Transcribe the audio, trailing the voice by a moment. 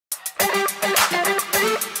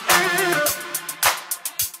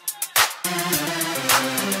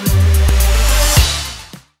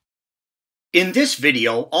In this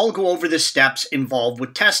video, I'll go over the steps involved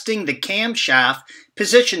with testing the camshaft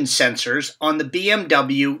position sensors on the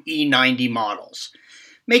BMW E90 models.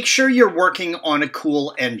 Make sure you're working on a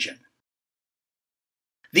cool engine.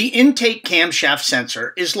 The intake camshaft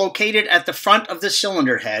sensor is located at the front of the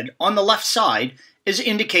cylinder head on the left side, as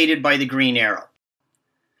indicated by the green arrow.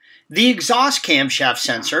 The exhaust camshaft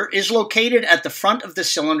sensor is located at the front of the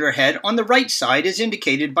cylinder head on the right side, as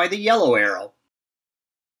indicated by the yellow arrow.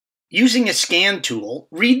 Using a scan tool,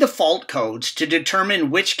 read the fault codes to determine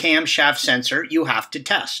which camshaft sensor you have to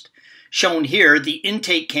test. Shown here, the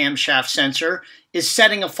intake camshaft sensor is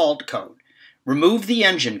setting a fault code. Remove the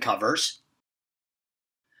engine covers.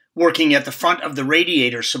 Working at the front of the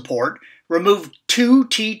radiator support, remove two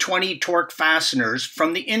T20 torque fasteners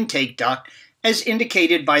from the intake duct as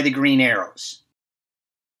indicated by the green arrows.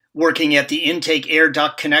 Working at the intake air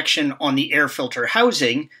duct connection on the air filter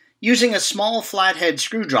housing, using a small flathead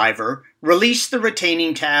screwdriver, release the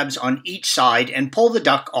retaining tabs on each side and pull the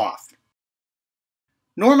duct off.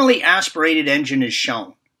 Normally aspirated engine is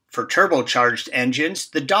shown. For turbocharged engines,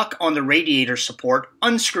 the duct on the radiator support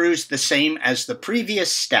unscrews the same as the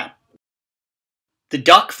previous step. The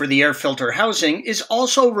duct for the air filter housing is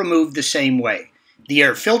also removed the same way. The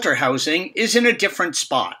air filter housing is in a different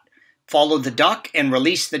spot. Follow the duct and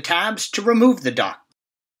release the tabs to remove the duct.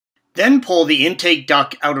 Then pull the intake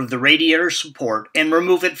duct out of the radiator support and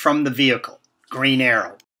remove it from the vehicle. Green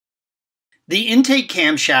arrow. The intake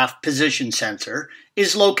camshaft position sensor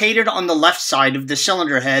is located on the left side of the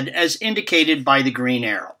cylinder head as indicated by the green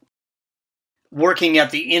arrow. Working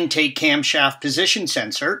at the intake camshaft position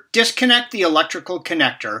sensor, disconnect the electrical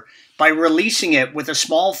connector by releasing it with a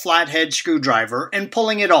small flathead screwdriver and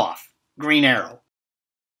pulling it off. Green arrow.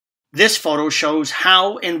 This photo shows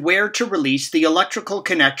how and where to release the electrical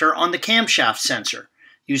connector on the camshaft sensor.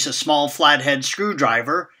 Use a small flathead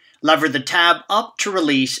screwdriver, lever the tab up to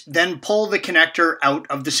release, then pull the connector out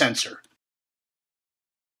of the sensor.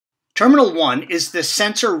 Terminal 1 is the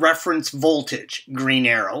sensor reference voltage, green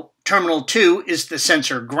arrow. Terminal 2 is the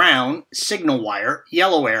sensor ground, signal wire,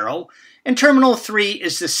 yellow arrow. And Terminal 3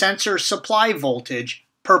 is the sensor supply voltage,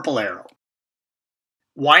 purple arrow.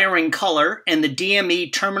 Wiring color and the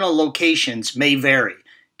DME terminal locations may vary.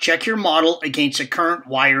 Check your model against a current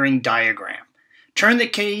wiring diagram. Turn the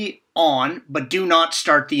key on, but do not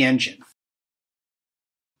start the engine.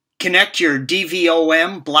 Connect your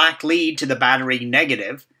DVOM black lead to the battery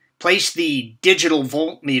negative. Place the digital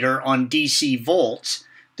voltmeter on DC volts.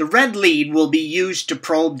 The red lead will be used to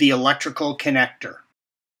probe the electrical connector.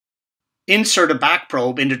 Insert a back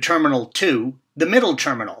probe into Terminal 2, the middle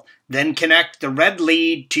terminal. Then connect the red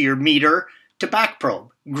lead to your meter to back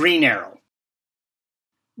probe, green arrow.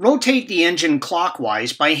 Rotate the engine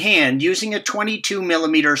clockwise by hand using a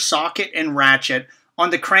 22mm socket and ratchet on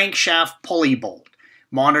the crankshaft pulley bolt.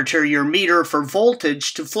 Monitor your meter for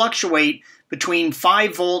voltage to fluctuate between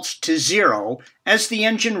 5 volts to 0 as the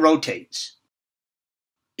engine rotates.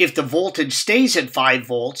 If the voltage stays at 5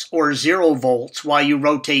 volts or 0 volts while you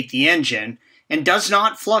rotate the engine and does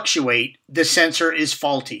not fluctuate, the sensor is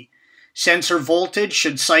faulty. Sensor voltage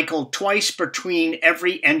should cycle twice between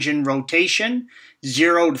every engine rotation,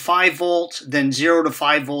 0 to 5 volts, then 0 to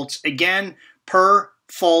 5 volts again per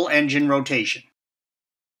full engine rotation.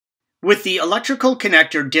 With the electrical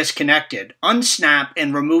connector disconnected, unsnap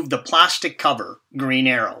and remove the plastic cover, green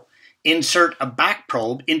arrow. Insert a back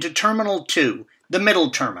probe into Terminal 2, the middle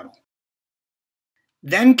terminal.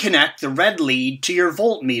 Then connect the red lead to your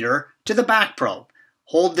voltmeter to the back probe.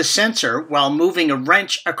 Hold the sensor while moving a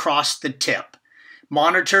wrench across the tip.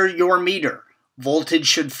 Monitor your meter. Voltage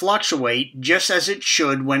should fluctuate just as it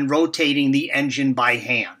should when rotating the engine by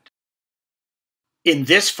hand. In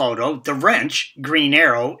this photo, the wrench, green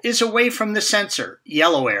arrow, is away from the sensor,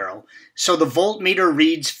 yellow arrow, so the voltmeter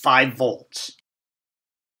reads 5 volts.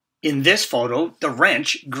 In this photo, the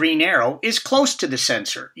wrench, green arrow, is close to the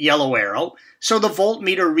sensor, yellow arrow, so the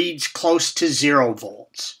voltmeter reads close to 0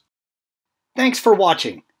 volts. Thanks for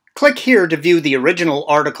watching. Click here to view the original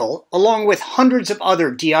article along with hundreds of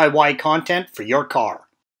other DIY content for your car.